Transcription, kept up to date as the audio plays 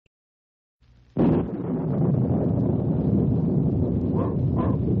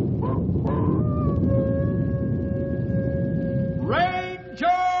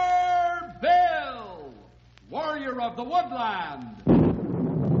of the woodland.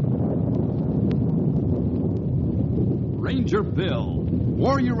 Ranger Bill,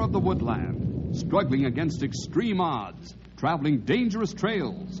 warrior of the woodland, struggling against extreme odds, traveling dangerous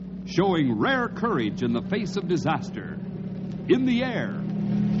trails, showing rare courage in the face of disaster. In the air.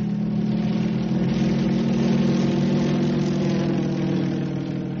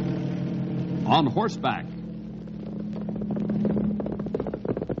 On horseback.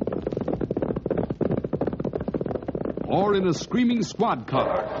 Or in a screaming squad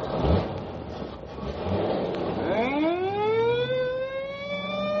car.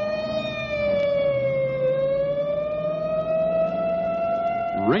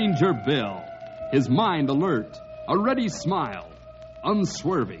 Ranger Bill, his mind alert, a ready smile,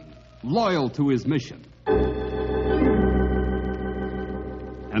 unswerving, loyal to his mission.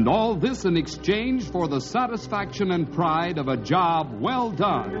 And all this in exchange for the satisfaction and pride of a job well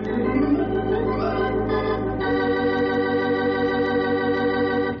done.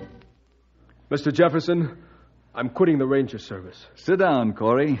 Mr. Jefferson, I'm quitting the Ranger service. Sit down,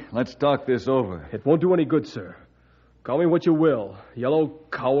 Corey. Let's talk this over. It won't do any good, sir. Call me what you will. Yellow,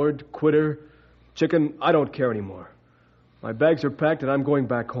 coward, quitter, chicken, I don't care anymore. My bags are packed and I'm going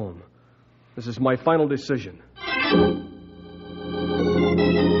back home. This is my final decision.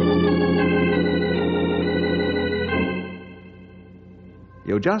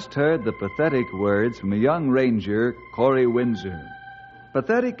 You just heard the pathetic words from a young ranger, Corey Windsor.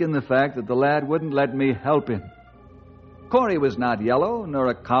 Pathetic in the fact that the lad wouldn't let me help him. Corey was not yellow, nor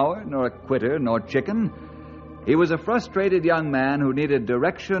a coward, nor a quitter, nor chicken. He was a frustrated young man who needed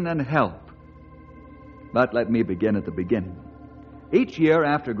direction and help. But let me begin at the beginning. Each year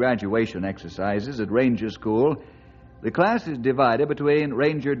after graduation exercises at Ranger School, the class is divided between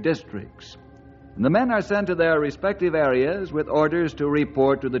Ranger districts. And the men are sent to their respective areas with orders to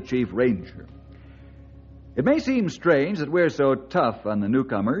report to the Chief Ranger. It may seem strange that we're so tough on the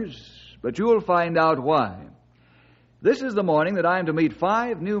newcomers, but you'll find out why. This is the morning that I'm to meet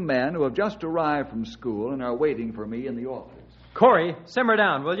 5 new men who have just arrived from school and are waiting for me in the office. Corey, simmer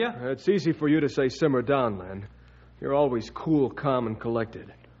down, will you? It's easy for you to say simmer down, Len. You're always cool, calm, and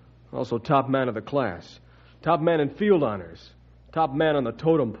collected. Also top man of the class. Top man in field honors. Top man on the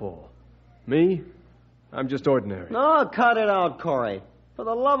totem pole. Me? I'm just ordinary. No, cut it out, Corey. For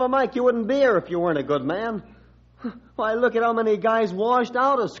the love of Mike, you wouldn't be here if you weren't a good man. Why, look at how many guys washed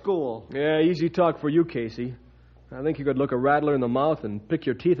out of school. Yeah, easy talk for you, Casey. I think you could look a rattler in the mouth and pick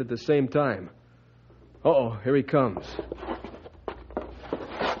your teeth at the same time. Uh-oh, here he comes.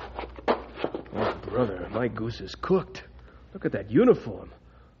 Oh, brother, my goose is cooked. Look at that uniform.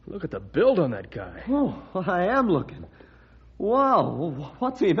 Look at the build on that guy. Oh, I am looking. Wow,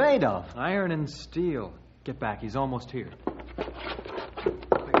 what's he made of? Iron and steel. Get back, he's almost here.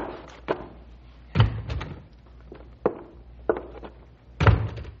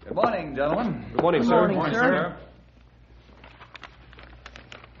 Good morning, gentlemen. Good morning, sir. Good morning, sir.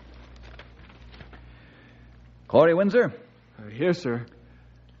 Corey Windsor. Here, sir.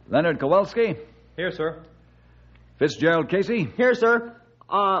 Leonard Kowalski. Here, sir. Fitzgerald Casey. Here, sir.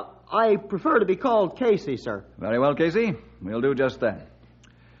 I prefer to be called Casey, sir. Very well, Casey. We'll do just that.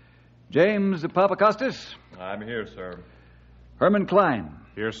 James Papakostas. I'm here, sir. Herman Klein.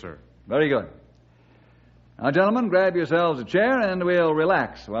 Here, sir. Very good. Now, gentlemen, grab yourselves a chair and we'll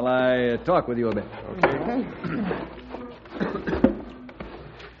relax while I talk with you a bit. Okay.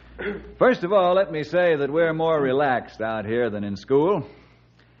 First of all, let me say that we're more relaxed out here than in school.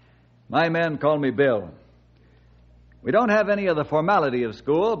 My men call me Bill. We don't have any of the formality of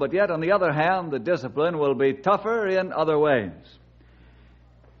school, but yet, on the other hand, the discipline will be tougher in other ways.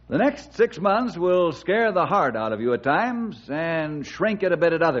 The next 6 months will scare the heart out of you at times and shrink it a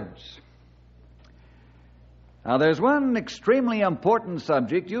bit at others. Now, there's one extremely important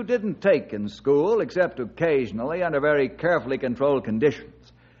subject you didn't take in school, except occasionally under very carefully controlled conditions.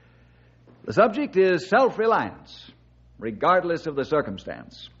 The subject is self-reliance, regardless of the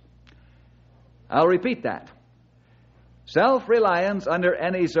circumstance. I'll repeat that. Self-reliance under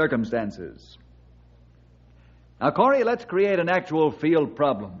any circumstances. Now, Corey, let's create an actual field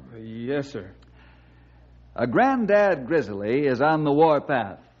problem. Yes, sir. A granddad grizzly is on the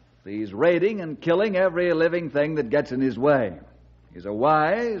warpath. He's raiding and killing every living thing that gets in his way. He's a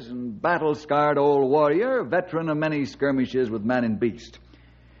wise and battle-scarred old warrior, veteran of many skirmishes with man and beast.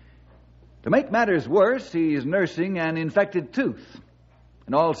 To make matters worse, he's nursing an infected tooth,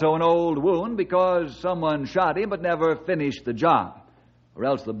 and also an old wound because someone shot him but never finished the job, or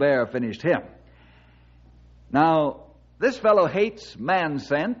else the bear finished him. Now, this fellow hates man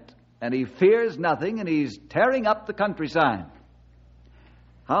scent, and he fears nothing, and he's tearing up the countryside.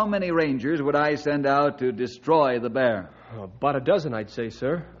 how many rangers would I send out to destroy the bear? About a dozen, I'd say,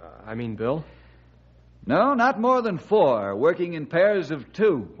 sir. Bill. No, not more than 4, working in pairs of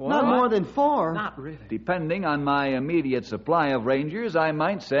 2. Not more than 4? Not really. Depending on my immediate supply of rangers, I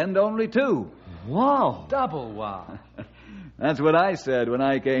might send only 2. Wow. Double wow. That's what I said when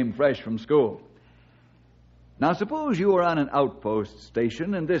I came fresh from school. Now, suppose you were on an outpost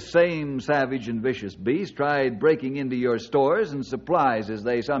station and this same savage and vicious beast tried breaking into your stores and supplies as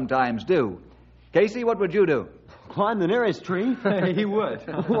they sometimes do. Casey, what would you do? Climb the nearest tree? He would.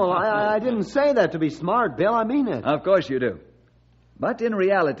 Well, I didn't say that to be smart, Bill. I mean it. Of course you do. But in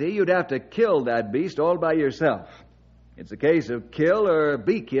reality, you'd have to kill that beast all by yourself. It's a case of kill or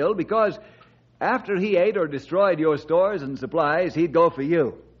be killed because after he ate or destroyed your stores and supplies, he'd go for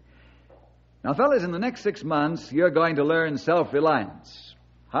you. Now, fellas, in the next 6 months, you're going to learn self-reliance.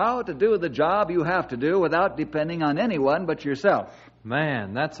 How to do the job you have to do without depending on anyone but yourself.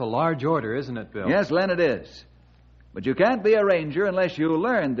 Man, that's a large order, isn't it, Bill? Yes, Len, it is. But you can't be a ranger unless you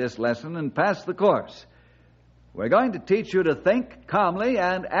learn this lesson and pass the course. We're going to teach you to think calmly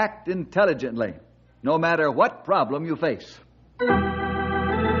and act intelligently, no matter what problem you face.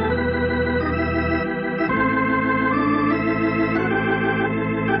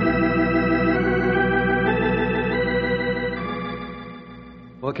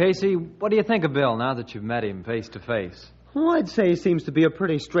 Well, Casey, what do you think of Bill now that you've met him face to face? Well, I'd say he seems to be a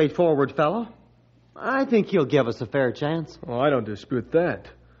pretty straightforward fellow. I think he'll give us a fair chance. Oh, I don't dispute that.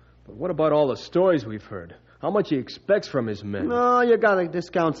 But what about all the stories we've heard? How much he expects from his men? No, you gotta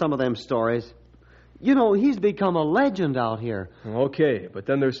discount some of them stories. You know, he's become a legend out here. Okay, but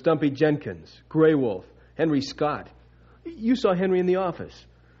then there's Stumpy Jenkins, Grey Wolf, Henry Scott. You saw Henry in the office.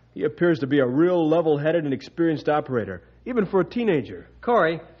 He appears to be a real level-headed and experienced operator, even for a teenager.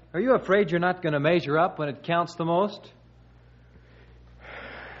 Corey, are you afraid you're not going to measure up when it counts the most?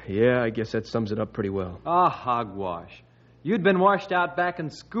 Yeah, I guess that sums it up pretty well. Ah, hogwash. You'd been washed out back in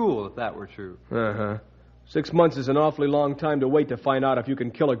school if that were true. Uh-huh. 6 months is an awfully long time to wait to find out if you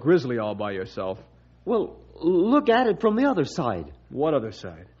can kill a grizzly all by yourself. Well, look at it from the other side. What other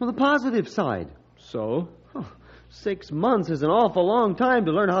side? Well, the positive side. So? 6 months is an awful long time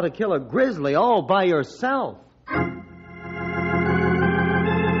to learn how to kill a grizzly all by yourself.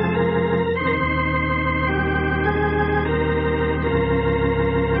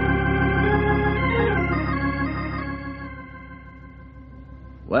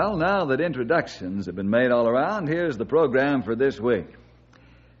 Well, now that introductions have been made all around, here's the program for this week.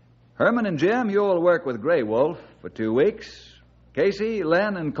 Herman and Jim, you'll work with Grey Wolf for 2 weeks. Casey,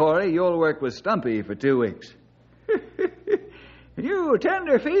 Len, and Corey, you'll work with Stumpy for 2 weeks. You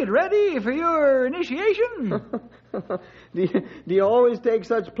tenderfeet ready for your initiation? Do you always take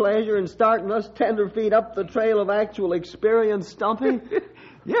such pleasure in starting us tenderfeet up the trail of actual experience, Stumpy?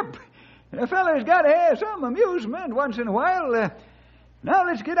 Yep. A feller's got to have some amusement once in a while. Now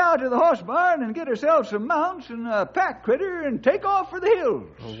let's get out to the horse barn and get ourselves some mounts and a pack critter and take off for the hills.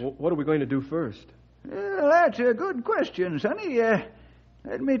 What are we going to do first? Well, that's a good question, Sonny.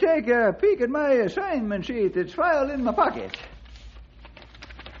 Let me take a peek at my assignment sheet that's filed in my pocket.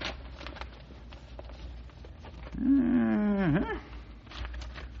 Uh-huh.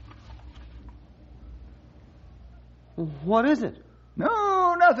 What is it?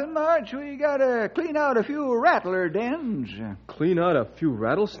 No, nothing much. We gotta clean out a few rattler dens. Clean out a few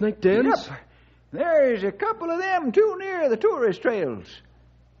rattlesnake dens? Yep. There's a couple of them too near the tourist trails.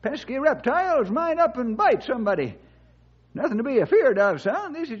 Pesky reptiles might up and bite somebody. Nothing to be afeared of,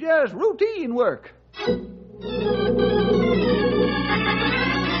 son. This is just routine work.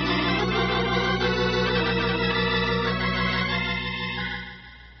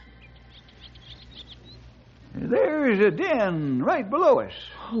 There's a den right below us.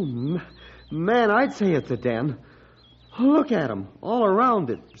 Oh, man, I'd say it's a den. Look at them, all around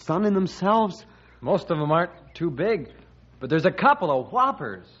it, sunning themselves. Most of them aren't too big, but there's a couple of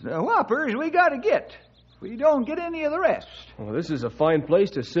whoppers. The whoppers we gotta get. We don't get any of the rest. Well, this is a fine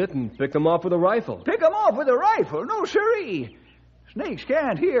place to sit and pick them off with a rifle. Pick 'em off with a rifle? No, sirree. Snakes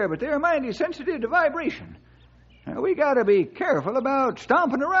can't hear, but they're mighty sensitive to vibration. Now, we gotta be careful about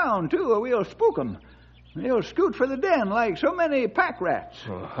stomping around, too, or we'll spook 'em. They'll scoot for the den like so many pack rats.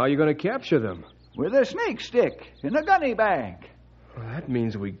 Well, how are you going to capture them? With a snake stick in a gunny bag. Well, that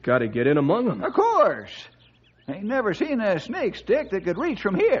means we got to get in among them. Of course. Ain't never seen a snake stick that could reach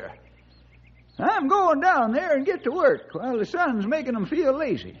from here. I'm going down there and get to work while the sun's making them feel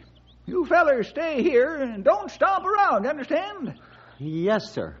lazy. You fellers stay here and don't stomp around, understand?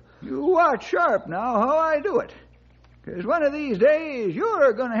 Yes, sir. You watch sharp now how I do it. 'Cause one of these days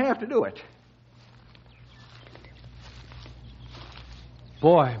you're going to have to do it.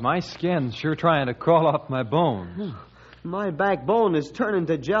 Boy, my skin's sure trying to crawl off my bones. My backbone is turning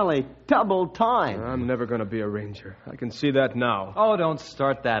to jelly double time. I'm never going to be a ranger. I can see that now. Oh, don't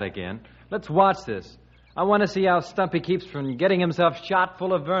start that again. Let's watch this. I want to see how Stumpy keeps from getting himself shot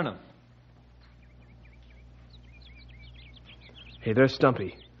full of venom. Hey, there's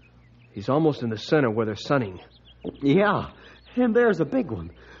Stumpy. He's almost in the center where they're sunning. Yeah, and there's a big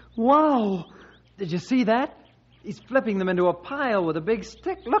one. Wow. Did you see that? He's flipping them into a pile with a big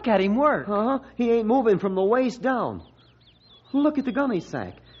stick. Look at him work. He ain't moving from the waist down. Look at the gunny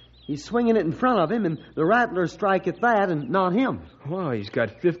sack. He's swinging it in front of him, and the rattlers strike at that and not him. Wow, he's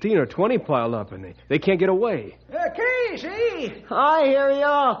got 15 or 20 piled up, and they can't get away. Casey! I hear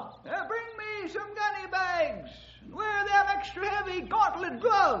ya. Bring me some gunny bags. Wear them extra heavy gauntlet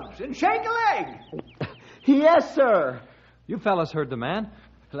gloves and shake a leg. Yes, sir. You fellas heard the man.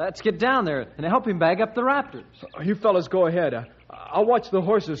 Let's get down there and help him bag up the raptors. You fellas go ahead. I'll watch the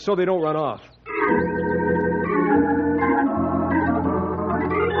horses so they don't run off.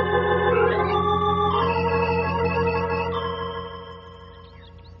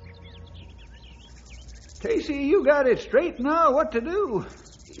 Casey, you got it straight now what to do.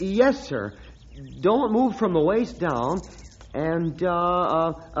 Yes, sir. Don't move from the waist down, and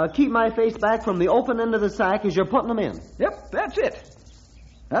keep my face back from the open end of the sack as you're putting them in. Yep, that's it.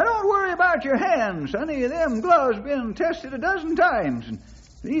 Now, don't worry about your hands, sonny. Them gloves been tested a dozen times, and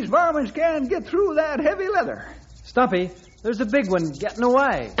these varmints can't get through that heavy leather. Stumpy, there's a big one getting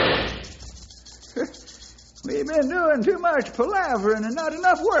away. We've been doing too much palavering and not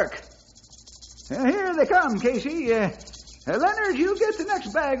enough work. Here they come, Casey. Leonard, you get the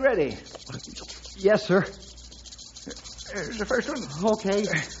next bag ready. Yes, sir. There's the first one. Okay.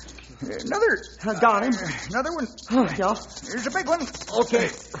 Another. I got him. Another one. Yeah. Here's a big one. Okay.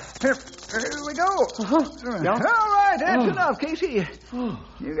 Here we go. Yeah. All right, that's enough, Casey.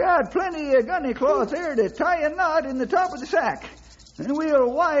 You got plenty of gunny cloth there to tie a knot in the top of the sack. And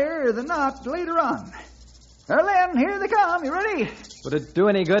we'll wire the knot later on. Well, then, here they come. You ready? Would it do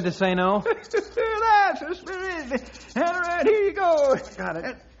any good to say no? That's the spirit. All right, here you go. Got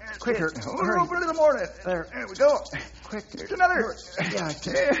it. Quicker. Hold her open a little more. There we go. Quick. Here's another. Yeah.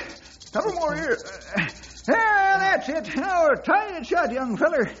 Couple more here. There, that's it. Now, tie it shut, young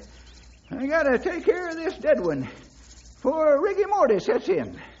feller. I gotta take care of this dead one before rigor mortis sets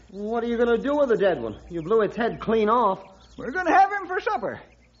in. What are you going to do with the dead one? You blew its head clean off. We're gonna have him for supper.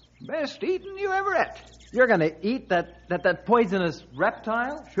 Best eating you ever ate. You're going to eat that poisonous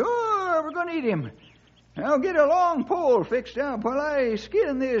reptile? Sure, we're gonna eat him. I'll get a long pole fixed up while I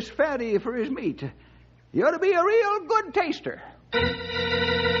skin this fatty for his meat. You ought to be a real good taster.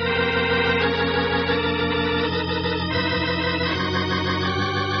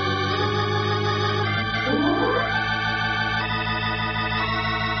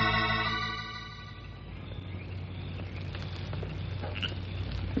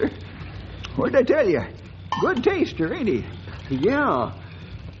 What'd I tell you? Good taster, ain't he? Yeah.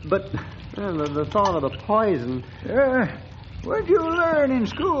 But the thought of the poison. What'd you learn in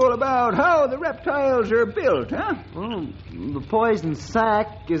school about how the reptiles are built, huh? Oh, the poison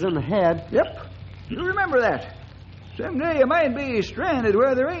sac is in the head. Yep. You remember that. Someday you might be stranded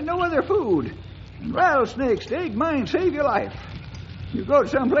where there ain't no other food. And rattlesnake steak might save your life. You go to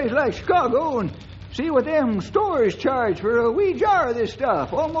someplace like Chicago and see what them stores charge for a wee jar of this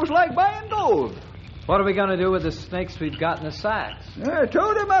stuff, almost like buying gold. What are we going to do with the snakes we've got in the sacks?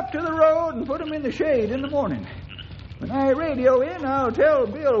 Tote them up to the road and put them in the shade in the morning. When I radio in, I'll tell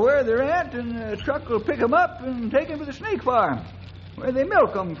Bill where they're at, and the truck will pick them up and take them to the snake farm, where they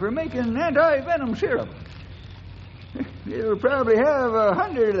milk them for making anti-venom syrup. You'll probably have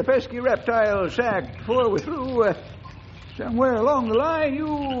 100 of the pesky reptiles sacked before we're through. Somewhere along the line,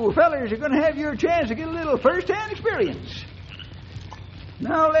 you fellers are going to have your chance to get a little first-hand experience.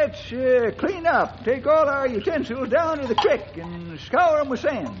 Now let's clean up. Take all our utensils down to the creek and scour them with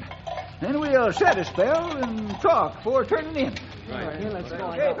sand. Then we'll set a spell and talk before turning in. Right. Here, let's go.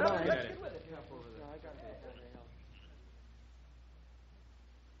 Okay,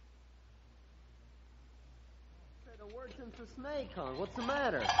 The word since the snake, huh? What's the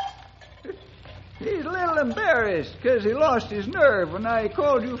matter? He's a little embarrassed because he lost his nerve when I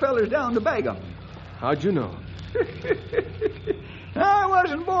called you fellers down to bag him. How'd you know? I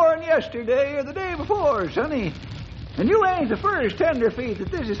wasn't born yesterday or the day before, sonny. And you ain't the first tenderfeet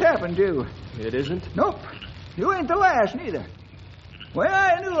that this has happened to. It isn't? Nope. You ain't the last, neither. Well,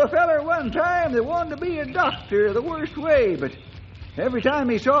 I knew a feller one time that wanted to be a doctor the worst way, but every time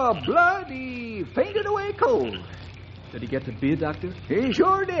he saw blood, he fainted away cold. Did he get to be a doctor? He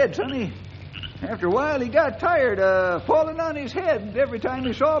sure did, sonny. After a while, he got tired of falling on his head every time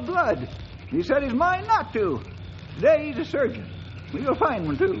he saw blood. He set his mind not to. Today, he's a surgeon. We'll find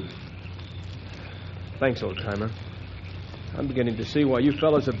one, too. Thanks, old-timer. I'm beginning to see why you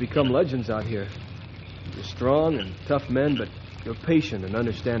fellas have become legends out here. You're strong and tough men, but you're patient and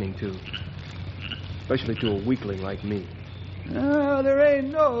understanding, too. Especially to a weakling like me. Oh, there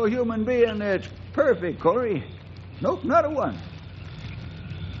ain't no human being that's perfect, Corey. Nope, not a one.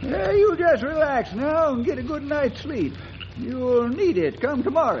 Yeah, you just relax now and get a good night's sleep. You'll need it come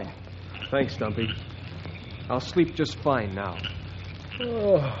tomorrow. Thanks, Stumpy. I'll sleep just fine now.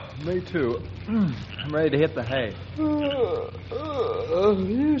 Oh, me too. I'm ready to hit the hay. You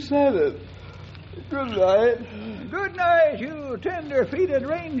said it. Good night. Good night, you tender-feeted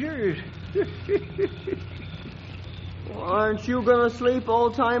rangers. Aren't you going to sleep,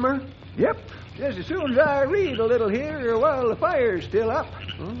 old-timer? Yep, just as soon as I read a little here while the fire's still up.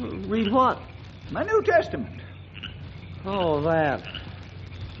 Read what? My New Testament. Oh, that.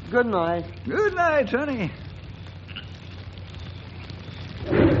 Good night. Good night, sonny.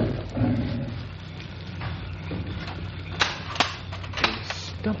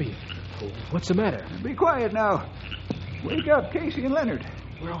 Stumpy, what's the matter? Be quiet now. Wake up Casey and Leonard.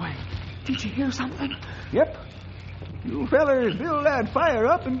 Where are we? Did you hear something? Yep. You fellers build that fire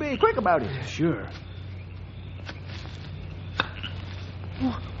up and be quick about it. Sure.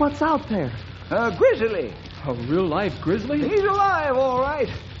 What's out there? A grizzly. A real-life grizzly? He's alive, all right.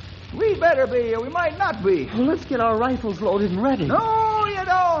 We better be, or we might not be. Well, let's get our rifles loaded and ready. No, you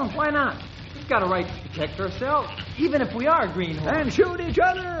don't. Why not? We've got a right to protect ourselves, even if we are greenhorns. And shoot each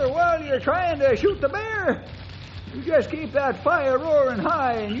other while you're trying to shoot the bear. You just keep that fire roaring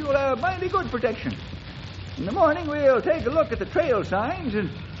high, and you'll have mighty good protection. In the morning, we'll take a look at the trail signs, and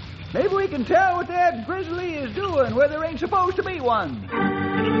maybe we can tell what that grizzly is doing where there ain't supposed to be one.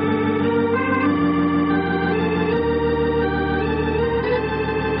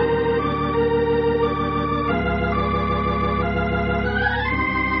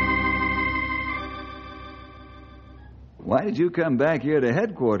 Why did you come back here to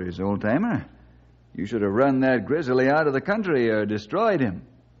headquarters, old-timer? You should have run that grizzly out of the country or destroyed him.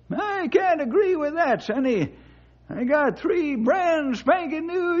 I can't agree with that, sonny. I got 3 brand spanking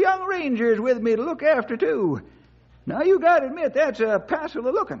new young rangers with me to look after, too. Now, you got to admit that's a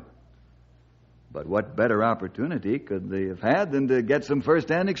passable looking. But what better opportunity could they have had than to get some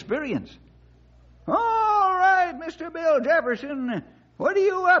first-hand experience? All right, Mr. Bill Jefferson. What are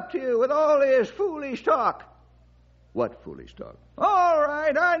you up to with all this foolish talk? What foolish talk? All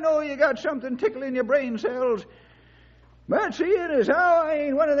right, I know you got something tickling your brain cells. But seeing as how I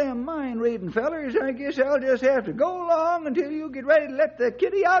ain't one of them mind-reading fellers, I guess I'll just have to go along until you get ready to let the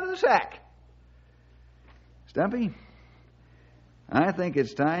kitty out of the sack. Stumpy, I think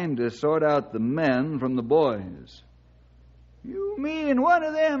it's time to sort out the men from the boys. You mean one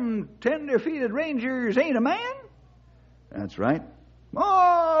of them tender-feeted rangers ain't a man? That's right.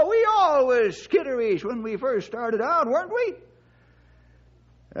 Oh, we all was skitterish when we first started out, weren't we?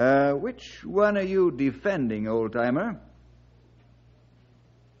 Which one are you defending, old-timer?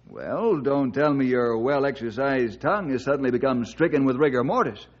 Well, don't tell me your well-exercised tongue has suddenly become stricken with rigor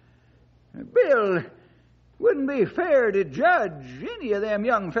mortis. Bill, wouldn't be fair to judge any of them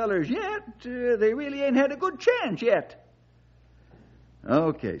young fellers yet. They really ain't had a good chance yet.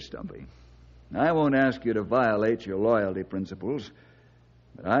 Okay, Stumpy. I won't ask you to violate your loyalty principles,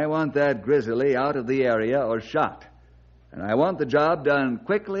 but I want that grizzly out of the area or shot. And I want the job done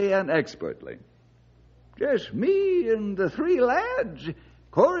quickly and expertly. Just me and the 3 lads?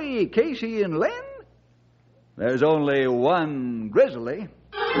 Corey, Casey, and Len? There's only one grizzly.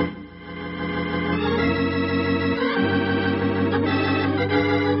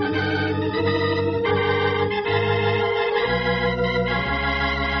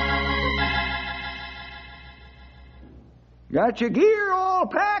 Got your gear all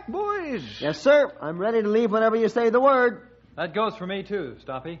packed, boys? Yes, sir. I'm ready to leave whenever you say the word. That goes for me, too,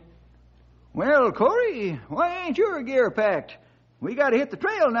 Stumpy. Well, Corey, why ain't your gear packed? We got to hit the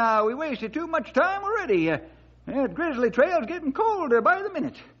trail now. We wasted too much time already. That grizzly trail's getting colder by the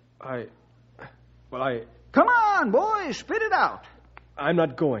minute. Come on, boys, spit it out. I'm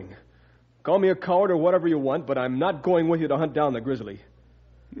not going. Call me a coward or whatever you want, but I'm not going with you to hunt down the grizzly.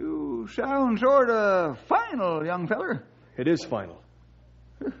 You sound sort of final, young feller. It is final.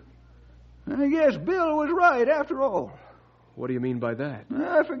 I guess Bill was right after all. What do you mean by that?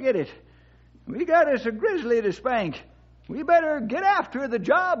 Forget it. We got us a grizzly to spank. We better get after the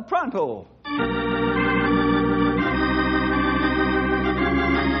job pronto.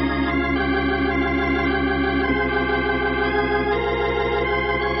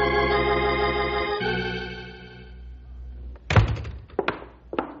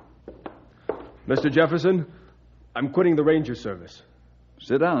 Mr. Jefferson, I'm quitting the Ranger service.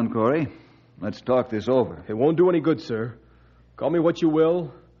 Sit down, Corey. Let's talk this over. It won't do any good, sir. Call me what you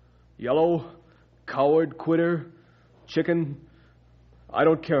will. Yellow, coward, quitter, chicken. I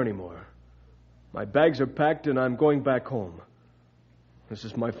don't care anymore. My bags are packed and I'm going back home. This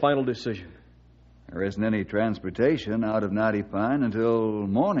is my final decision. There isn't any transportation out of Knotty Pine until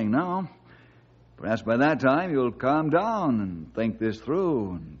morning now. Perhaps by that time you'll calm down and think this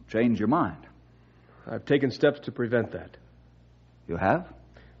through and change your mind. I've taken steps to prevent that. You have?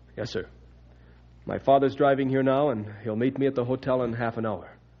 Yes, sir. My father's driving here now, and he'll meet me at the hotel in half an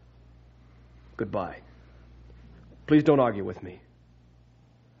hour. Goodbye. Please don't argue with me.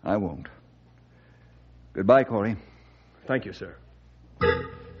 I won't. Goodbye, Corey. Thank you, sir.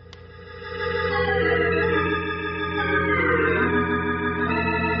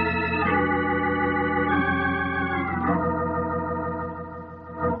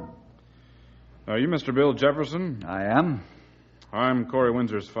 Are you Mr. Bill Jefferson? I am. I'm Corey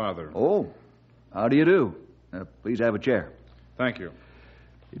Windsor's father. Oh, how do you do? Please have a chair. Thank you.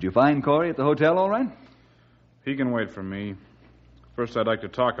 Did you find Corey at the hotel all right? He can wait for me. First, I'd like to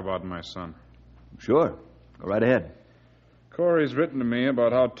talk about my son. Sure. Go right ahead. Corey's written to me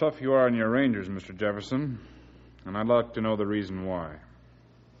about how tough you are in your Rangers, Mr. Jefferson, and I'd like to know the reason why.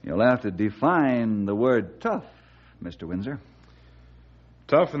 You'll have to define the word tough, Mr. Windsor.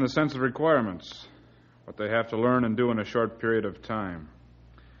 Tough in the sense of requirements, what they have to learn and do in a short period of time.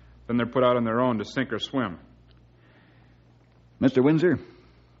 Then they're put out on their own to sink or swim. Mr. Windsor,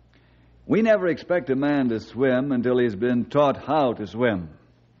 we never expect a man to swim until he's been taught how to swim.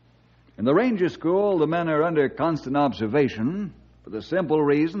 In the Ranger School, the men are under constant observation for the simple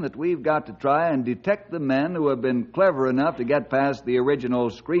reason that we've got to try and detect the men who have been clever enough to get past the original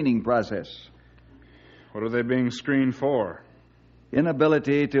screening process. What are they being screened for?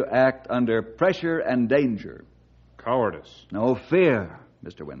 Inability to act under pressure and danger. Cowardice. No, fear,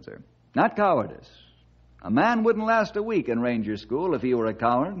 Mr. Windsor. Not cowardice. A man wouldn't last a week in Ranger School if he were a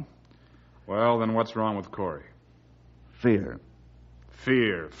coward. Well, then what's wrong with Corey? Fear.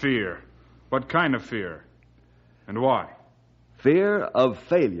 Fear. What kind of fear? And why? Fear of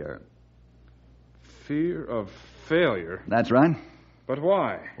failure. Fear of failure? That's right. But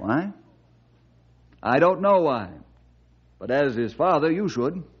why? Why? I don't know why. But as his father, you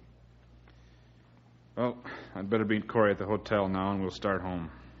should. Well, I'd better meet Corey at the hotel now, and we'll start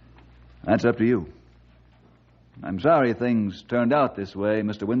home. That's up to you. I'm sorry things turned out this way,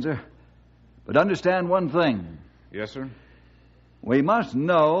 Mr. Windsor. But understand one thing. Yes, sir? We must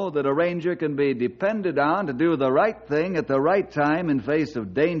know that a ranger can be depended on to do the right thing at the right time in face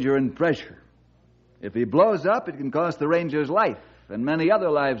of danger and pressure. If he blows up, it can cost the ranger's life, and many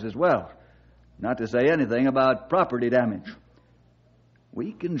other lives as well. Not to say anything about property damage.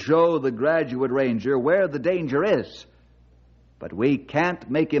 We can show the graduate ranger where the danger is, but we can't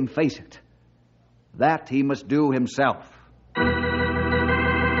make him face it. That he must do himself.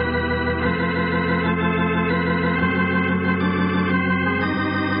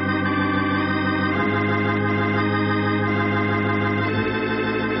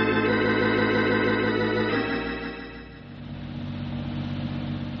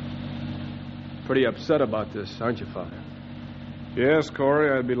 Pretty upset about this, aren't you, Father? Yes,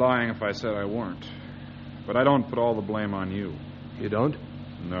 Corey, I'd be lying if I said I weren't. But I don't put all the blame on you. You don't?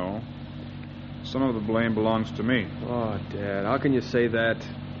 No. Some of the blame belongs to me. Oh, Dad, how can you say that?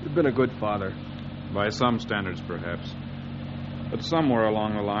 You've been a good father. By some standards, perhaps. But somewhere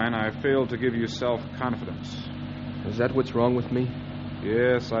along the line, I failed to give you self-confidence. Is that what's wrong with me?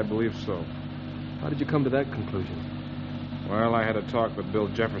 Yes, I believe so. How did you come to that conclusion? Well, I had a talk with Bill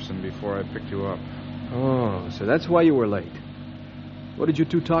Jefferson before I picked you up. Oh, so that's why you were late. What did you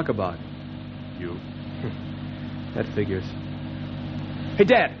two talk about? You? That figures. Hey,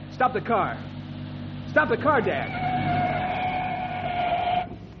 Dad, stop the car. Stop the car, Dad.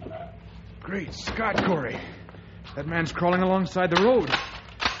 Great Scott, Corey. That man's crawling alongside the road.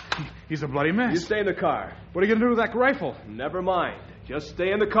 He's a bloody mess. You stay in the car. What are you going to do with that rifle? Never mind. Just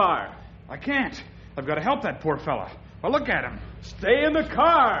stay in the car. I can't. I've got to help that poor fella. Well, look at him. Stay in the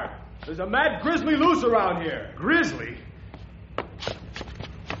car. There's a mad grizzly loose around here. Grizzly?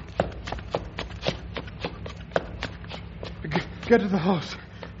 Get to the house.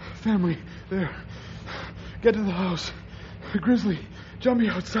 Family, there. Get to the house. Grizzly, jump me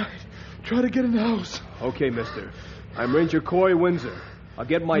outside. Try to get in the house. Okay, mister. I'm Ranger Corey Windsor. I'll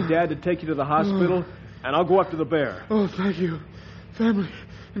get my dad to take you to the hospital, and I'll go after the bear. Oh, thank you. Family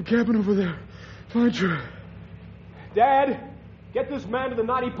and cabin over there. Find her. Dad, get this man to the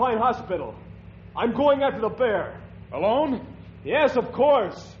Knotty Pine Hospital. I'm going after the bear. Alone? Yes, of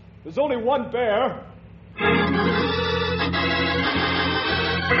course. There's only one bear.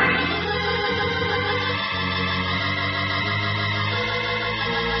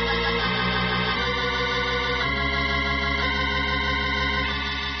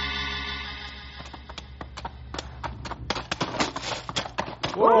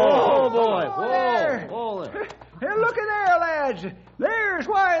 Whoa, boy. There. Whoa there. Hey, looky there, lads. There's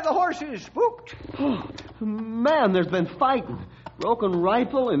why the horses spooked. Man, there's been fighting. Broken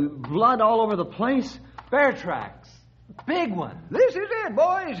rifle and blood all over the place. Bear tracks. Big one. This is it,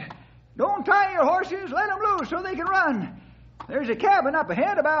 boys. Don't tie your horses. Let them loose so they can run. There's a cabin up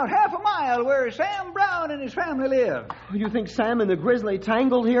ahead about half a mile where Sam Brown and his family live. You think Sam and the grizzly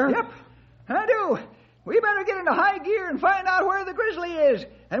tangled here? Yep, I do. We better get into high gear and find out where the grizzly is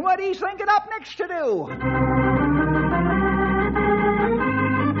and what he's thinking up next to do.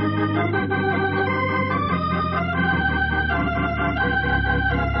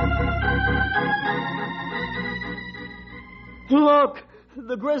 Look,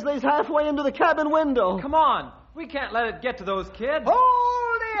 the grizzly's halfway into the cabin window. Come on. We can't let it get to those kids.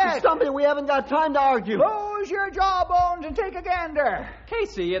 Hold it! Something we haven't got time to argue. Close your jawbones and take a gander.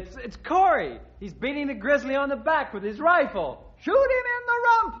 Casey, it's Corey. He's beating the grizzly on the back with his rifle. Shoot him in the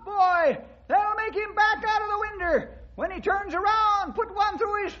rump, boy. That'll make him back out of the window. When he turns around, put one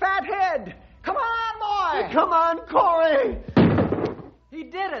through his fat head. Come on, boy. Come on, Corey. He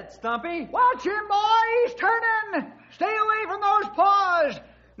did it, Stumpy. Watch him, boy. He's turning. Stay away from those paws.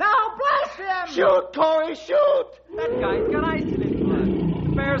 Now blast him. Shoot, Corey, shoot. That guy's got ice in his blood.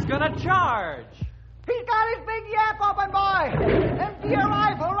 The bear's gonna charge. He's got his big yap open, boy. Empty your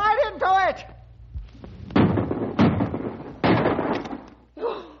rifle right into it.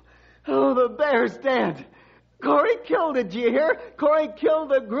 Oh, the bear's dead. Corey killed it, do you hear? Corey killed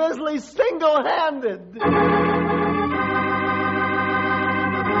the grizzly single-handed.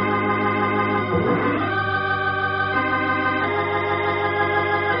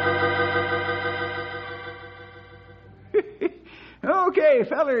 Okay,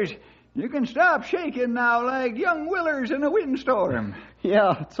 fellers. You can stop shaking now like young willers in a windstorm.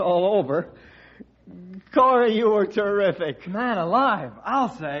 Yeah, it's all over. Corey, you were terrific. Man alive, I'll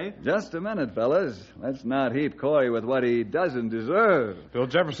say. Just a minute, fellas. Let's not heap Corey with what he doesn't deserve. Bill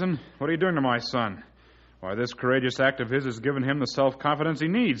Jefferson, what are you doing to my son? Why, this courageous act of his has given him the self-confidence he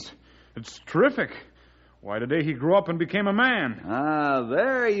needs. It's terrific. Why, today he grew up and became a man. Ah,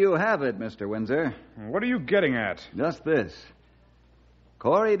 there you have it, Mr. Windsor. What are you getting at? Just this.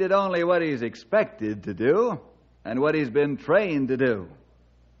 Corey did only what he's expected to do and what he's been trained to do.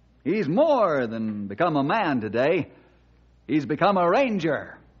 He's more than become a man today. He's become a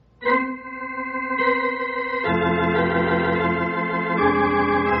ranger.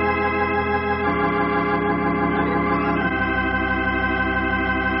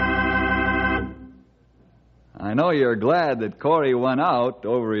 I know you're glad that Corey won out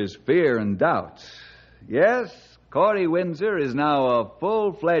over his fear and doubts. Yes, Corey Windsor is now a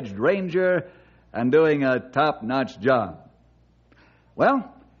full-fledged ranger and doing a top-notch job.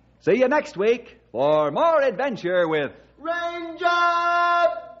 Well, see you next week for more adventure with Ranger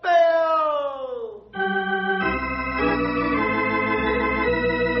Bill!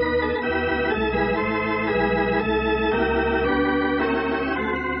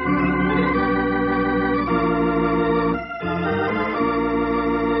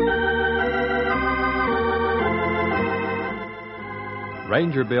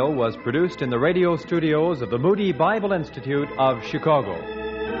 Ranger Bill was produced in the radio studios of the Moody Bible Institute of Chicago.